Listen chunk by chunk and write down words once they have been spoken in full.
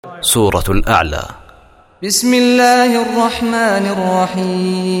سورة الأعلى. بسم الله الرحمن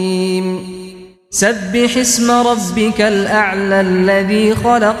الرحيم. سبح اسم ربك الأعلى الذي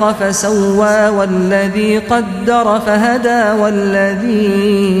خلق فسوى والذي قدر فهدى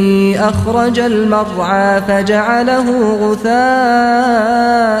والذي أخرج المرعى فجعله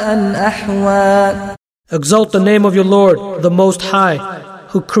غثاء أحوى. Exalt the name of your Lord, the Most High,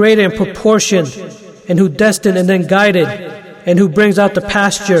 who created and proportioned, and who destined and then guided, and who brings out the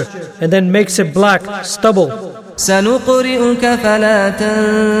pasture and then makes it black, stubble. سنقرئك فلا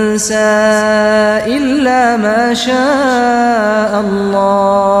تنسى إلا ما شاء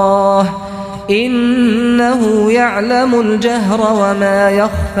الله إنه يعلم الجهر وما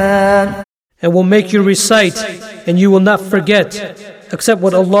يخفى. And will make you recite, and you will not forget, except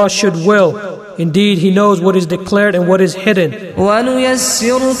what Allah should will. Indeed, He knows what is declared and what is hidden.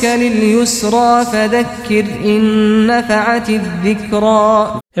 وَنُيَسِّرُكَ لِلْيُسْرَى فَذَكِّرْ إِن نَّفَعَتِ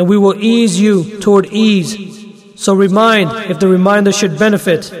الذِّكْرَى. And we will ease you toward ease. So remind if the reminder should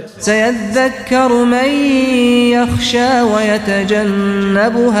benefit. سَيَذَّكَّرُ مَن يَخْشَىٰ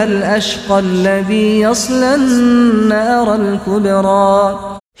وَيَتَجَنَّبُهَا الْأَشْقَى الَّذِي يَصْلَى النَّارَ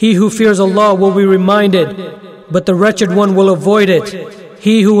الْكُبْرَى. He who fears Allah will be reminded, but the wretched one will avoid it.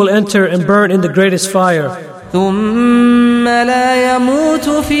 He who will enter and burn in the greatest fire. ثُمَّ لَا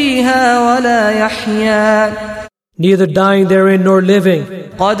يَمُوتُ فِيهَا وَلَا يَحْيَىٰ. Neither dying therein nor living.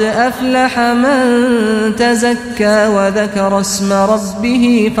 قَدْ أَفْلَحَ مَن تَزَكَّىٰ وَذَكَرَ اسْمَ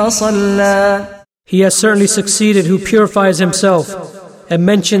رَبِّهِ فَصَلَّىٰ. He has certainly succeeded who purifies himself and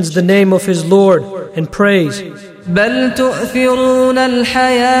mentions the name of his Lord and prays. بل تؤثرون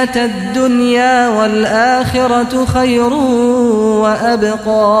الحياة الدنيا والآخرة خير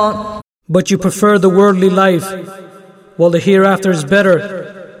وأبقى. But you prefer the worldly life, while the hereafter is better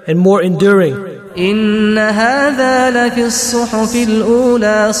and more enduring. إن هذا لفي الصحف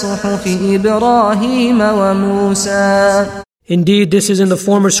الأولى صحف إبراهيم وموسى. Indeed, this is in the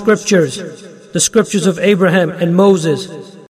former scriptures, the scriptures of Abraham and Moses.